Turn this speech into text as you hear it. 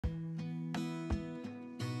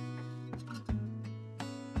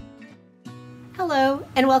Hello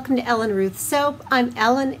and welcome to Ellen Ruth Soap. I'm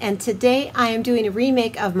Ellen and today I am doing a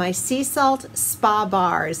remake of my sea salt spa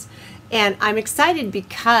bars. And I'm excited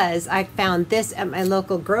because I found this at my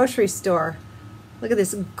local grocery store. Look at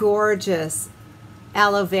this gorgeous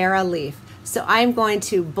aloe vera leaf. So I'm going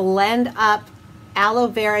to blend up aloe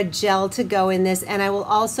vera gel to go in this, and I will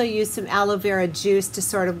also use some aloe vera juice to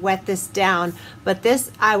sort of wet this down. But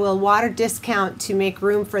this I will water discount to make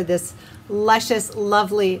room for this luscious,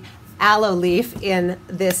 lovely aloe leaf in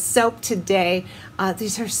this soap today.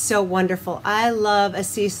 These are so wonderful. I love a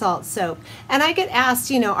sea salt soap. And I get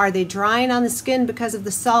asked, are they drying on the skin because of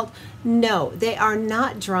the salt? No, they are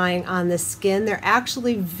not drying on the skin. They're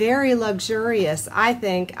actually very luxurious, I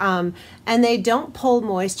think, and they don't pull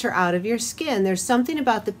moisture out of your skin. There's something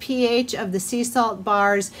about the pH of the sea salt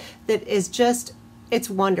bars that is just, it's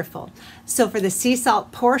wonderful. So for the sea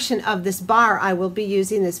salt portion of this bar, I will be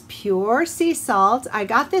using this pure sea salt. I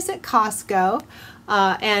got this at Costco,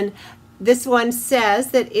 and this one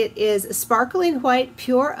says that it is sparkling white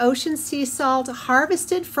pure ocean sea salt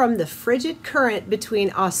harvested from the frigid current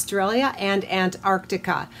between Australia and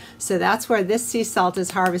Antarctica. So that's where this sea salt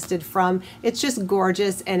is harvested from. It's just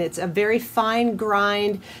gorgeous, and it's a very fine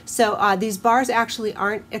grind. So these bars actually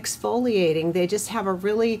aren't exfoliating. They just have a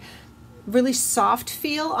really soft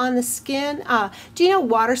feel on the skin. Do you know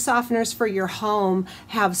water softeners for your home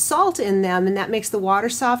have salt in them and that makes the water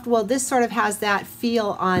soft? Well, this sort of has that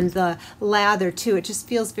feel on the lather too. It just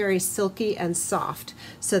feels very silky and soft.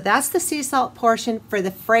 So that's the sea salt portion. For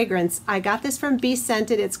the fragrance, I got this from Be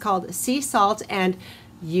Scented. It's called Sea Salt and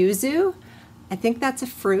Yuzu. I think that's a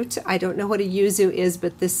fruit. I don't know what a yuzu is,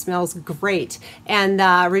 but this smells great. And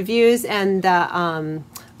reviews and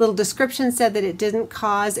little description said that it didn't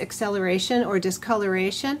cause acceleration or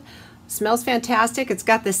discoloration. Smells fantastic. It's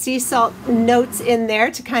got the sea salt notes in there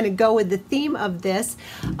to kind of go with the theme of this.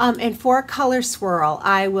 And for a color swirl,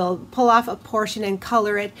 I will pull off a portion and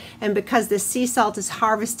color it. And because the sea salt is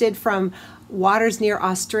harvested from waters near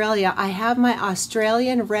Australia, I have my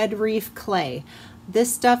Australian red reef clay.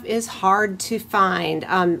 This stuff is hard to find.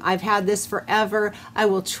 I've had this forever. I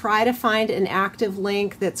will try to find an active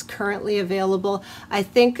link that's currently available. I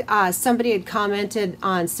think somebody had commented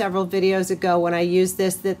on several videos ago when I used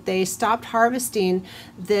this that they stopped harvesting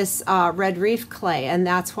this red reef clay, and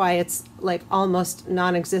that's why it's like almost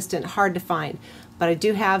non-existent, hard to find. But I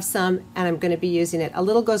do have some, and I'm going to be using it. A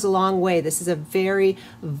little goes a long way. This is a very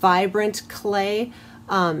vibrant clay.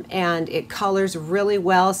 And it colors really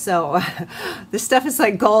well, so this stuff is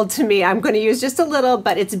like gold to me. I'm going to use just a little,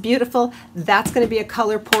 but it's beautiful. That's going to be a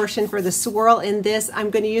color portion for the swirl in this. I'm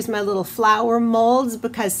going to use my little flower molds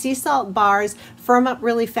because sea salt bars firm up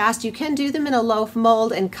really fast. You can do them in a loaf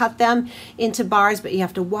mold and cut them into bars, but you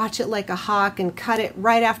have to watch it like a hawk and cut it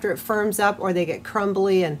right after it firms up or they get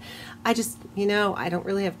crumbly, and I just, I don't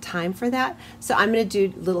really have time for that. So I'm going to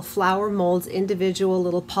do little flower molds, individual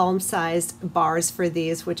little palm-sized bars for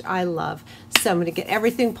these, which I love. So I'm going to get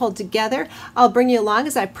everything pulled together. I'll bring you along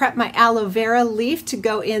as I prep my aloe vera leaf to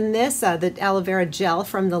go in this, the aloe vera gel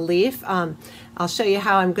from the leaf. I'll show you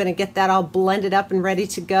how I'm going to get that all blended up and ready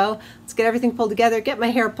to go. Let's get everything pulled together, get my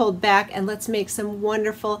hair pulled back, and let's make some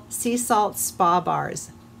wonderful sea salt spa bars.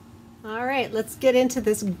 All right, let's get into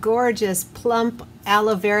this gorgeous plump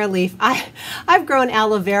aloe vera leaf. I've grown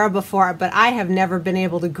aloe vera before, but I have never been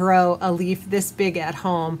able to grow a leaf this big at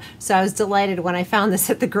home. So I was delighted when I found this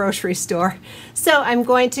at the grocery store. So I'm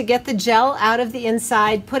going to get the gel out of the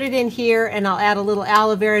inside, put it in here, and I'll add a little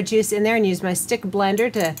aloe vera juice in there and use my stick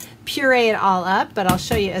blender to puree it all up, but I'll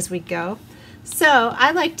show you as we go. So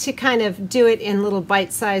I like to kind of do it in little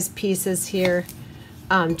bite-sized pieces here,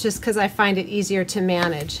 just because I find it easier to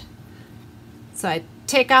manage. So I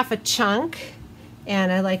take off a chunk,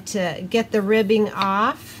 and I like to get the ribbing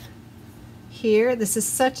off here. This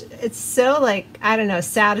is it's so like, I don't know,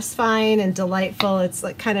 satisfying and delightful. It's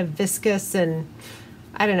like kind of viscous, and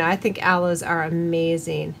I don't know, I think aloes are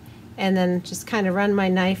amazing. And then just kind of run my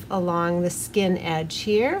knife along the skin edge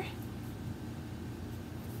here.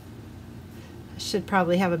 I should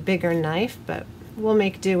probably have a bigger knife, but we'll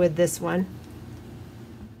make do with this one.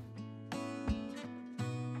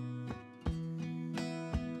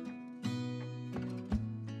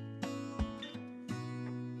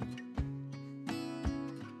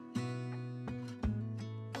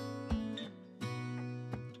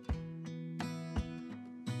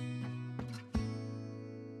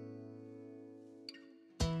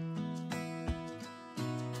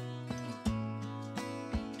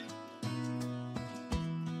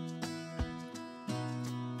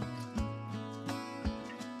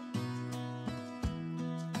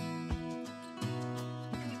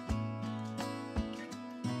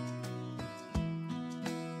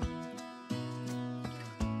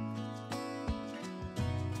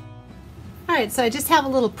 All right, so I just have a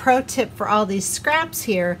little pro tip for all these scraps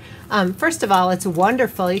here. First of all, it's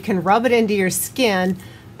wonderful. You can rub it into your skin.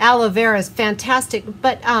 Aloe vera is fantastic,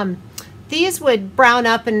 but these would brown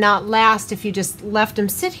up and not last if you just left them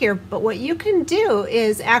sit here. But what you can do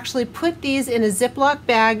is actually put these in a Ziploc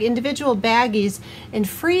bag, individual baggies, and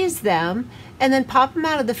freeze them, and then pop them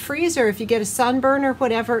out of the freezer if you get a sunburn or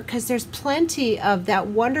whatever, because there's plenty of that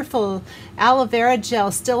wonderful aloe vera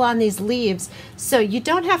gel still on these leaves. So you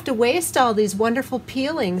don't have to waste all these wonderful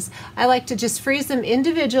peelings. I like to just freeze them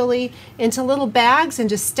individually into little bags and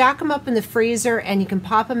just stack them up in the freezer, and you can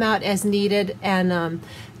pop them out as needed, and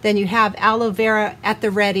then you have aloe vera at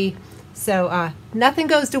the ready. So nothing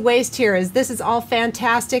goes to waste here, as this is all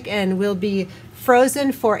fantastic and will be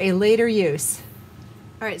frozen for a later use.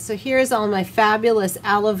 All right, so here's all my fabulous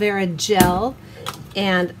aloe vera gel,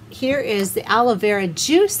 and here is the aloe vera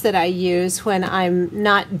juice that I use when I'm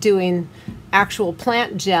not doing actual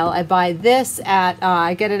plant gel. I buy this at,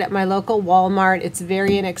 I get it at my local Walmart. It's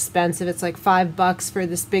very inexpensive. It's like $5 for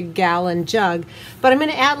this big gallon jug, but I'm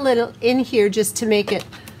going to add a little in here just to make it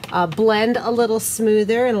blend a little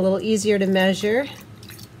smoother and a little easier to measure.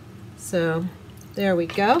 So there we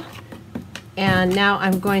go. And now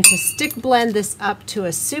I'm going to stick blend this up to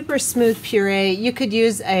a super smooth puree. You could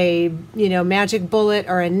use a, magic bullet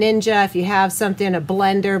or a ninja if you have something, a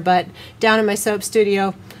blender, but down in my soap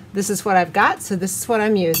studio, this is what I've got, so this is what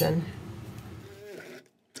I'm using.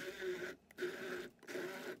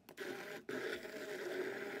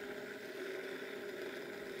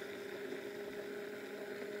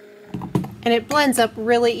 And it blends up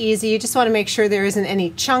really easy. You just want to make sure there isn't any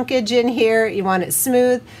chunkage in here. You want it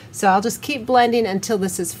smooth. So I'll just keep blending until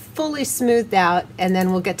this is fully smoothed out, and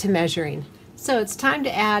then we'll get to measuring. So it's time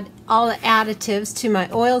to add all the additives to my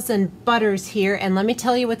oils and butters here, and let me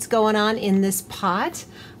tell you what's going on in this pot.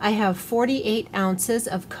 I have 48 ounces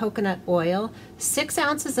of coconut oil, 6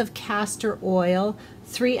 ounces of castor oil,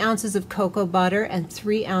 3 ounces of cocoa butter, and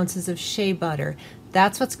 3 ounces of shea butter.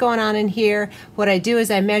 That's what's going on in here. What I do is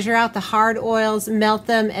I measure out the hard oils, melt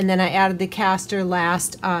them, and then I added the castor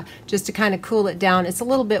last just to kind of cool it down. It's a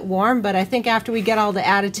little bit warm, but I think after we get all the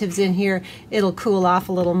additives in here, it'll cool off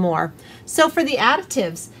a little more. So for the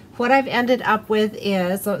additives, what I've ended up with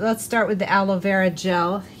is, let's start with the aloe vera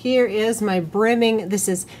gel. Here is my brimming, this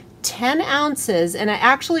is 10 ounces, and I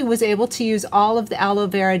actually was able to use all of the aloe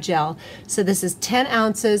vera gel. So this is 10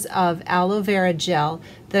 ounces of aloe vera gel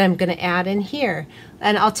that I'm going to add in here.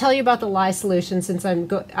 And I'll tell you about the lye solution since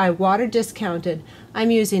I water discounted.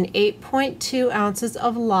 I'm using 8.2 ounces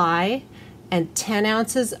of lye, and 10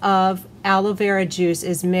 ounces of aloe vera juice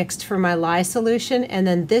is mixed for my lye solution, and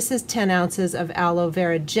then this is 10 ounces of aloe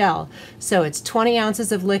vera gel. So it's 20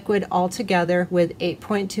 ounces of liquid altogether with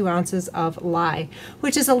 8.2 ounces of lye,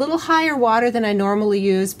 which is a little higher water than I normally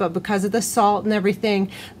use, but because of the salt and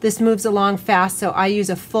everything, this moves along fast, so I use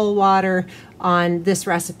a full water on this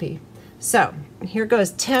recipe. So here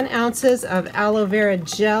goes 10 ounces of aloe vera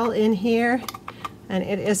gel in here, and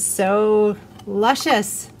it is so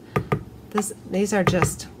luscious. These are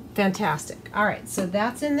just fantastic. All right, so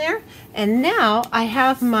that's in there. And now I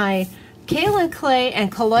have my kaolin clay and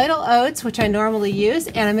colloidal oats, which I normally use,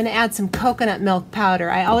 and I'm going to add some coconut milk powder.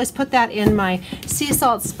 I always put that in my sea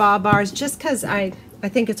salt spa bars just because I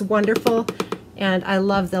think it's wonderful, and I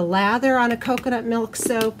love the lather on a coconut milk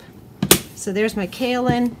soap. So there's my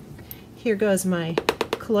kaolin. Here goes my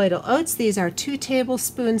colloidal oats. These are 2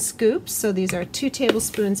 tablespoon scoops, so these are 2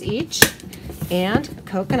 tablespoons each. And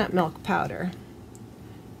coconut milk powder,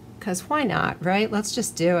 because why not, right? Let's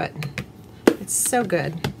just do it. It's so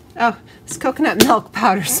good. Oh, this coconut milk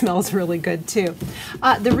powder smells really good too.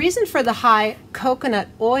 The reason for the high coconut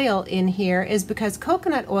oil in here is because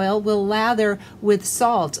coconut oil will lather with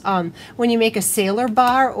salt. When you make a sailor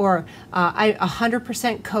bar or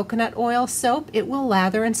 100% coconut oil soap, it will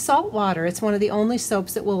lather in salt water. It's one of the only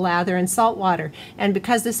soaps that will lather in salt water. And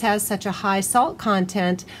because this has such a high salt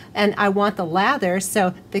content, and I want the lather,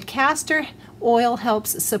 so the castor oil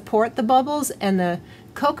helps support the bubbles, and the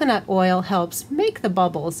coconut oil helps make the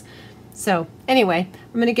bubbles. So anyway,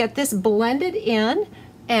 I'm going to get this blended in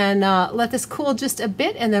and let this cool just a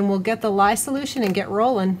bit, and then we'll get the lye solution and get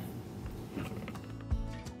rolling.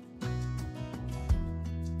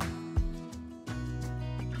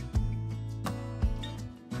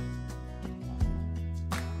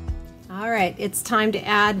 All right, it's time to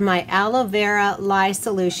add my aloe vera lye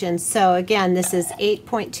solution. So again, this is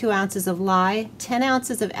 8.2 ounces of lye, 10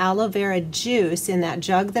 ounces of aloe vera juice in that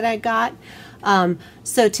jug that I got.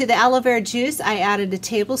 So to the aloe vera juice, I added a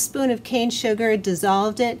tablespoon of cane sugar,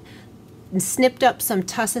 dissolved it, snipped up some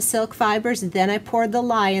tussa silk fibers, then I poured the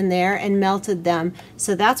lye in there and melted them.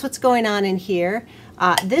 So that's what's going on in here.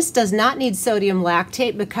 This does not need sodium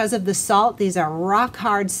lactate because of the salt. These are rock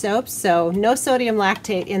hard soaps, so no sodium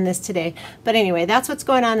lactate in this today. But anyway, that's what's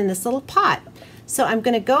going on in this little pot. So I'm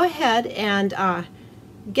going to go ahead and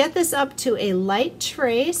get this up to a light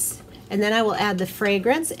trace, and then I will add the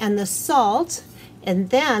fragrance and the salt, and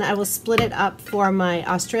then I will split it up for my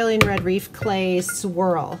Australian red reef clay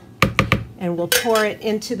swirl, and we'll pour it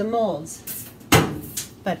into the molds.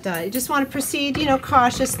 But you just want to proceed, you know,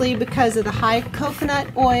 cautiously because of the high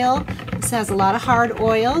coconut oil. This has a lot of hard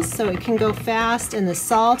oils, so it can go fast. And the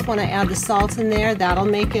salt, when I add the salt in there, that'll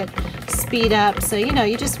make it speed up. So, you know,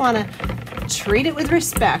 you just want to treat it with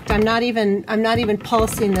respect. I'm not even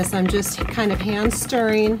pulsing this. I'm just kind of hand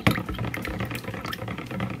stirring.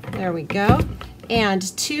 There we go.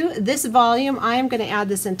 And to this volume, I am going to add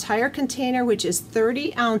this entire container, which is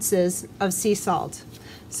 30 ounces of sea salt.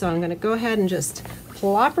 So I'm going to go ahead and just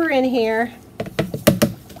plop her in here,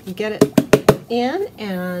 get it in,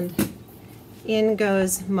 and in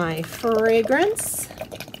goes my fragrance.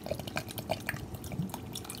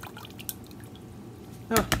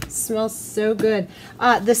 Oh, it smells so good.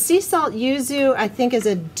 The sea salt yuzu, I think, is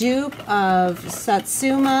a dupe of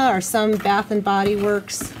Satsuma or some Bath and Body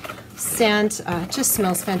Works scent. It just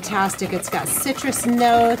smells fantastic. It's got citrus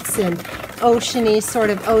notes and oceany, sort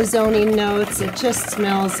of ozony notes. It just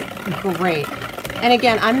smells great. And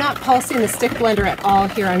again, I'm not pulsing the stick blender at all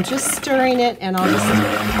here. I'm just stirring it, and I'll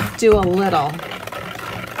just do a little.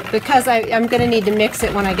 Because I'm going to need to mix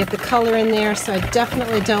it when I get the color in there, so I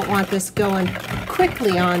definitely don't want this going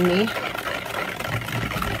quickly on me.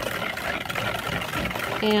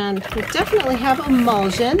 And we definitely have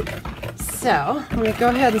emulsion. So I'm going to go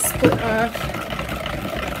ahead and split off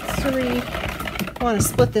three. I want to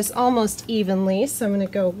split this almost evenly, so I'm going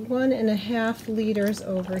to go 1.5 liters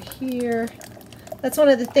over here. That's one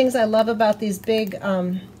of the things I love about these big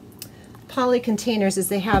poly containers is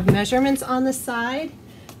they have measurements on the side,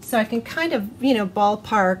 so I can kind of, you know,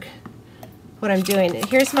 ballpark what I'm doing.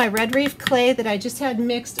 Here's my red reef clay that I just had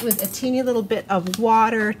mixed with a teeny little bit of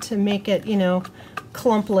water to make it, you know,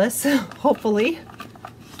 clumpless, hopefully.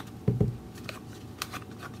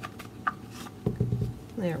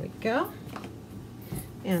 There we go.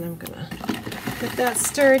 And I'm gonna get that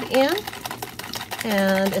stirred in.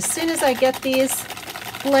 And as soon as I get these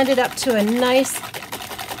blended up to a nice,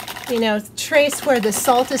 you know, trace where the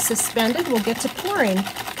salt is suspended, we'll get to pouring.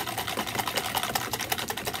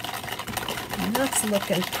 And that's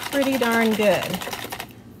looking pretty darn good.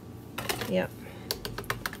 Yep.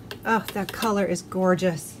 Oh, that color is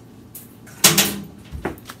gorgeous.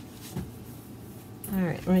 All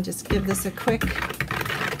right, let me just give this a quick,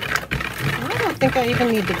 I don't think I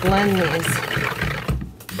even need to blend these.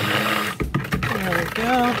 There we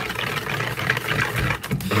go.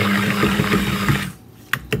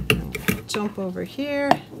 Jump over here.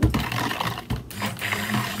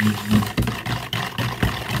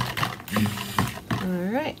 All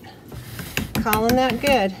right, calling that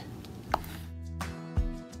good.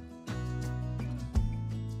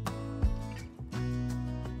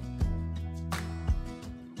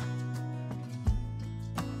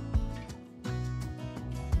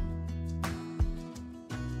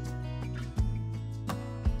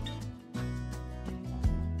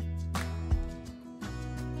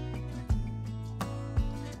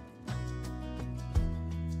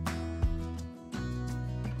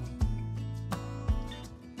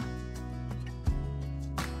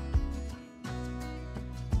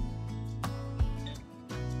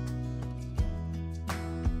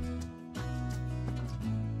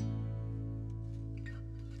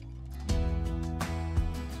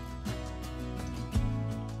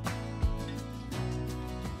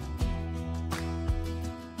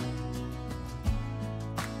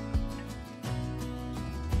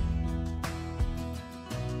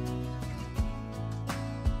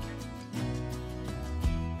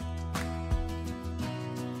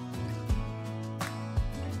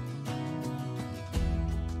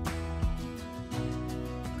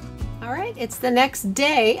 All right, it's the next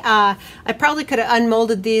day. I probably could have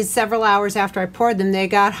unmolded these several hours after I poured them. They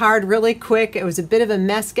got hard really quick. It was a bit of a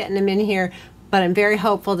mess getting them in here, but I'm very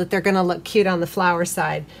hopeful that they're going to look cute on the flower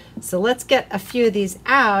side. So let's get a few of these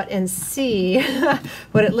out and see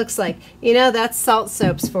what it looks like. You know, that's salt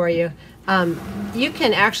soaps for you. You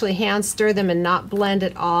can actually hand stir them and not blend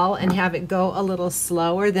at all and have it go a little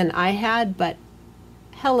slower than I had, but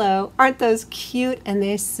hello, aren't those cute? And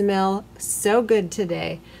they smell so good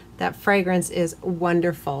today. That fragrance is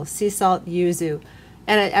wonderful. Sea salt yuzu.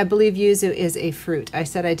 And I believe yuzu is a fruit. I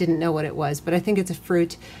said I didn't know what it was, but I think it's a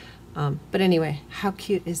fruit. But anyway, how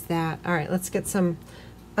cute is that? All right, let's get some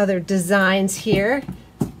other designs here.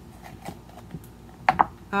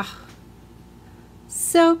 Ah,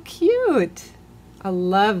 so cute. I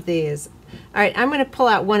love these. All right, I'm going to pull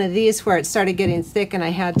out one of these where it started getting thick and I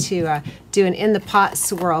had to do an in the pot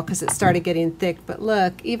swirl because it started getting thick. But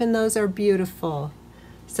look, even those are beautiful.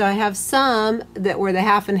 So I have some that were the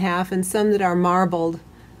half and half and some that are marbled,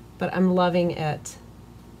 but I'm loving it.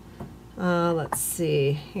 Let's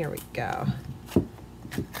see, here we go.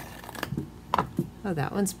 Oh,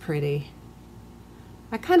 that one's pretty.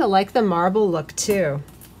 I kind of like the marble look too.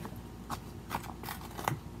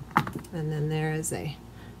 And then there is a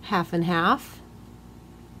half and half.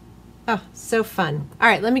 Oh, so fun. All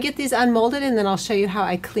right, let me get these unmolded and then I'll show you how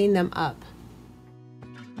I clean them up.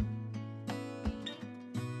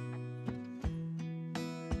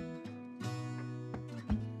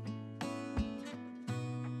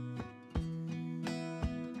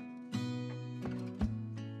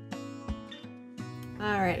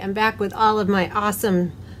 All right, I'm back with all of my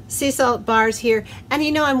awesome sea salt bars here. And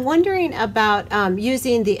you know, I'm wondering about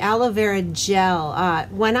using the aloe vera gel.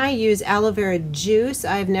 When I use aloe vera juice,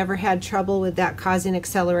 I've never had trouble with that causing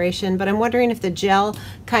acceleration, but I'm wondering if the gel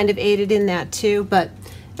kind of aided in that too. But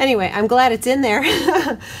anyway, I'm glad it's in there.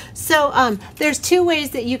 So there's two ways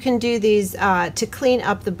that you can do these to clean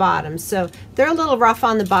up the bottom. So they're a little rough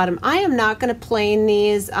on the bottom. I am not going to plane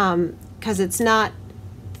these because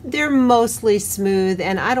they're mostly smooth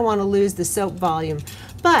and I don't want to lose the soap volume.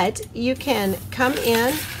 But you can come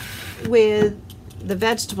in with the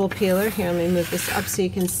vegetable peeler. Here, let me move this up so you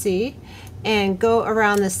can see. And go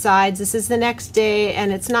around the sides. This is the next day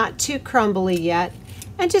and it's not too crumbly yet.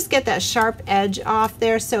 And just get that sharp edge off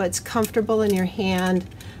there so it's comfortable in your hand.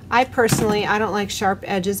 I don't like sharp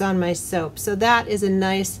edges on my soap. So that is a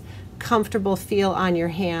nice, comfortable feel on your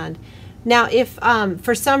hand. Now, if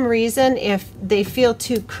for some reason, if they feel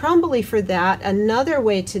too crumbly for that, another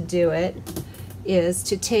way to do it is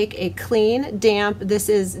to take a clean, damp, this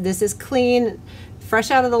is clean,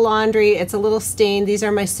 fresh out of the laundry, it's a little stained. These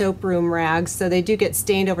are my soap room rags, so they do get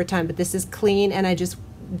stained over time, but this is clean, and I just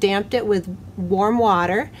damped it with warm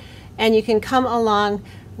water. And you can come along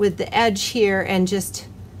with the edge here and just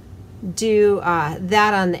do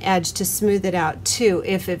that on the edge to smooth it out too,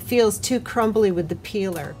 if it feels too crumbly with the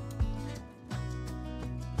peeler.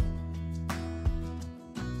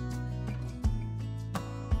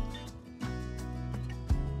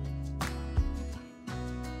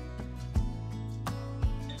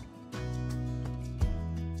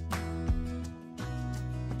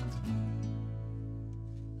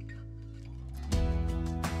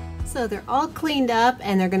 So they're all cleaned up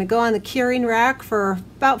and they're going to go on the curing rack for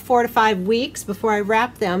about 4 to 5 weeks before I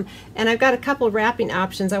wrap them. And I've got a couple wrapping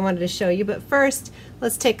options I wanted to show you, but first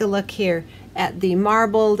let's take a look here at the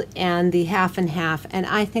marbled and the half and half, and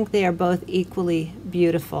I think they are both equally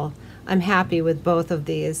beautiful. I'm happy with both of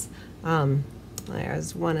these.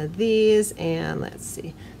 There's one of these, and let's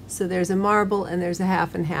see. So there's a marble and there's a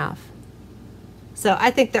half and half. So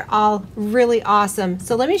I think they're all really awesome.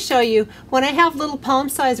 So let me show you, when I have little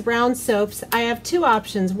palm-sized round soaps, I have two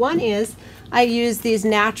options. One is I use these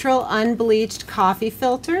natural unbleached coffee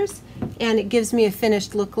filters, and it gives me a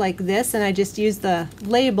finished look like this, and I just use the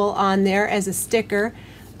label on there as a sticker.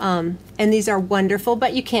 And these are wonderful,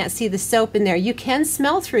 but you can't see the soap in there. You can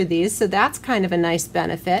smell through these, so that's kind of a nice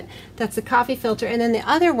benefit. That's a coffee filter. And then the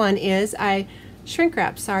other one is I shrink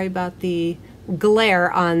wrap. Sorry about the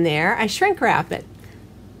glare on there. I shrink wrap it.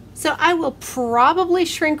 So I will probably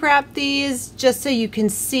shrink wrap these just so you can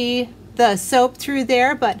see the soap through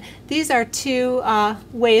there, but these are two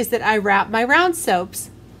ways that I wrap my round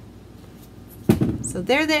soaps. So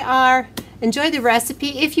there they are. Enjoy the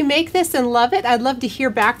recipe. If you make this and love it, I'd love to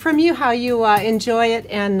hear back from you how you enjoy it,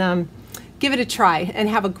 and give it a try and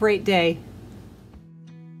have a great day.